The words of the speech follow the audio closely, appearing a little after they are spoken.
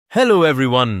Hello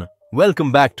everyone,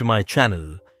 welcome back to my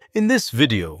channel. In this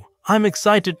video, I'm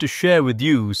excited to share with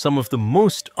you some of the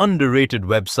most underrated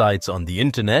websites on the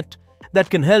internet that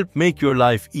can help make your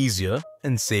life easier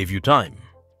and save you time.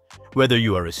 Whether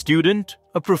you are a student,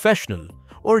 a professional,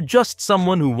 or just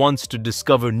someone who wants to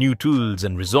discover new tools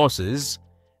and resources,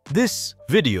 this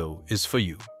video is for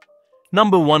you.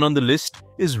 Number 1 on the list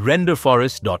is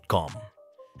Renderforest.com.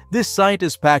 This site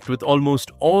is packed with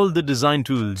almost all the design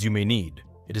tools you may need.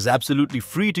 It is absolutely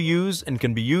free to use and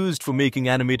can be used for making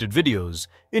animated videos,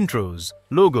 intros,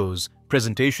 logos,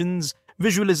 presentations,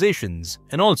 visualizations,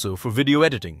 and also for video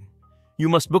editing. You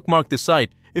must bookmark this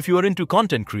site if you are into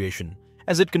content creation,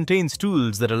 as it contains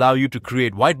tools that allow you to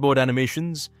create whiteboard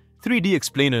animations, 3D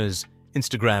explainers,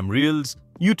 Instagram Reels,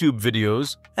 YouTube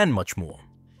videos, and much more.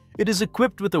 It is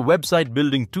equipped with a website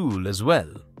building tool as well.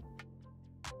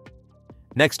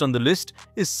 Next on the list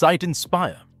is Site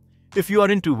Inspire. If you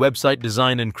are into website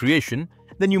design and creation,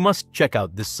 then you must check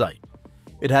out this site.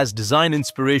 It has design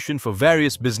inspiration for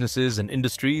various businesses and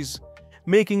industries,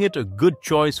 making it a good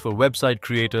choice for website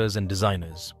creators and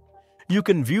designers. You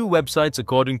can view websites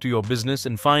according to your business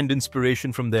and find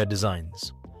inspiration from their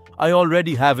designs. I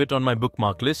already have it on my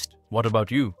bookmark list. What about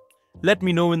you? Let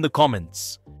me know in the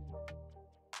comments.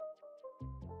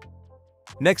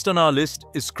 Next on our list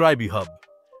is Scribehub.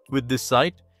 With this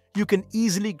site, you can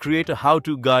easily create a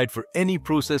how-to guide for any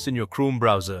process in your Chrome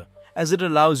browser, as it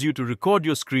allows you to record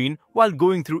your screen while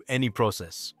going through any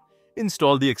process.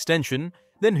 Install the extension,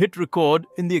 then hit record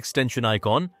in the extension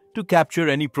icon to capture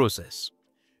any process.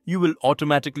 You will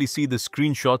automatically see the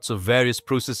screenshots of various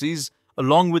processes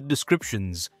along with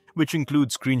descriptions, which include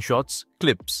screenshots,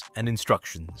 clips, and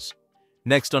instructions.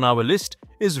 Next on our list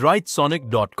is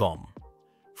WriteSonic.com.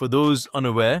 For those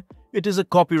unaware, it is a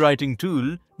copywriting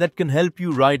tool that can help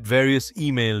you write various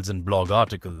emails and blog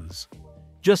articles.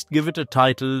 Just give it a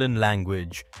title and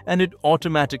language, and it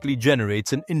automatically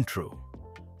generates an intro.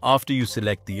 After you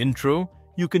select the intro,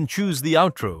 you can choose the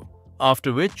outro,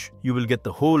 after which you will get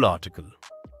the whole article.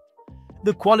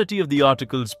 The quality of the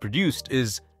articles produced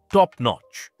is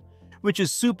top-notch, which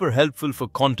is super helpful for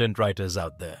content writers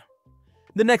out there.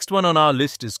 The next one on our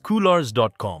list is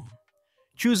Coolors.com.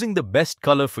 Choosing the best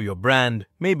color for your brand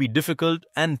may be difficult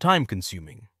and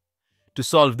time-consuming. To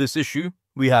solve this issue,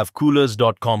 we have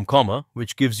Coolors.com,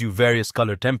 which gives you various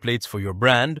color templates for your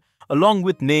brand, along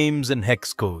with names and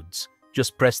hex codes.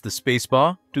 Just press the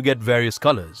spacebar to get various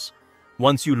colors.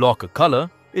 Once you lock a color,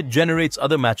 it generates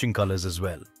other matching colors as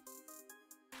well.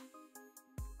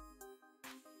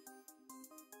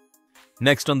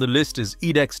 Next on the list is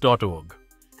edX.org.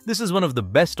 This is one of the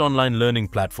best online learning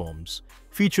platforms,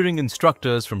 featuring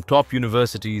instructors from top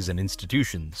universities and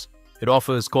institutions. It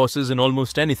offers courses in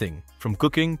almost anything, from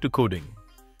cooking to coding.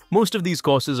 Most of these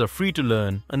courses are free to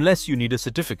learn unless you need a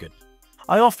certificate.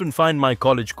 I often find my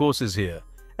college courses here,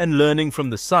 and learning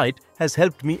from the site has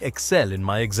helped me excel in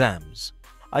my exams.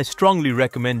 I strongly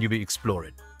recommend you explore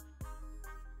it.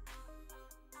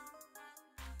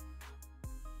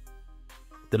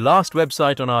 The last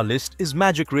website on our list is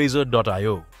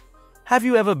magicrazor.io. Have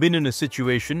you ever been in a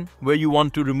situation where you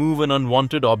want to remove an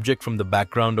unwanted object from the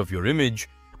background of your image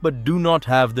but do not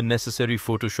have the necessary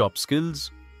Photoshop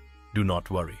skills? Do not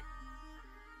worry.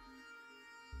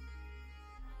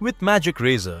 With Magic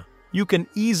Razor, you can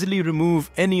easily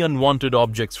remove any unwanted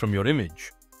objects from your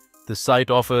image. The site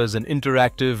offers an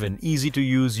interactive and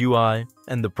easy-to-use UI,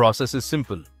 and the process is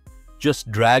simple.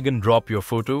 Just drag and drop your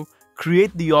photo,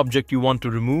 create the object you want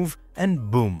to remove,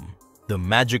 and boom, the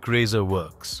Magic Razor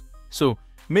works. So,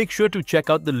 make sure to check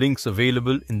out the links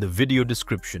available in the video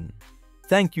description.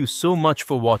 Thank you so much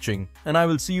for watching, and I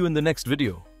will see you in the next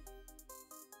video.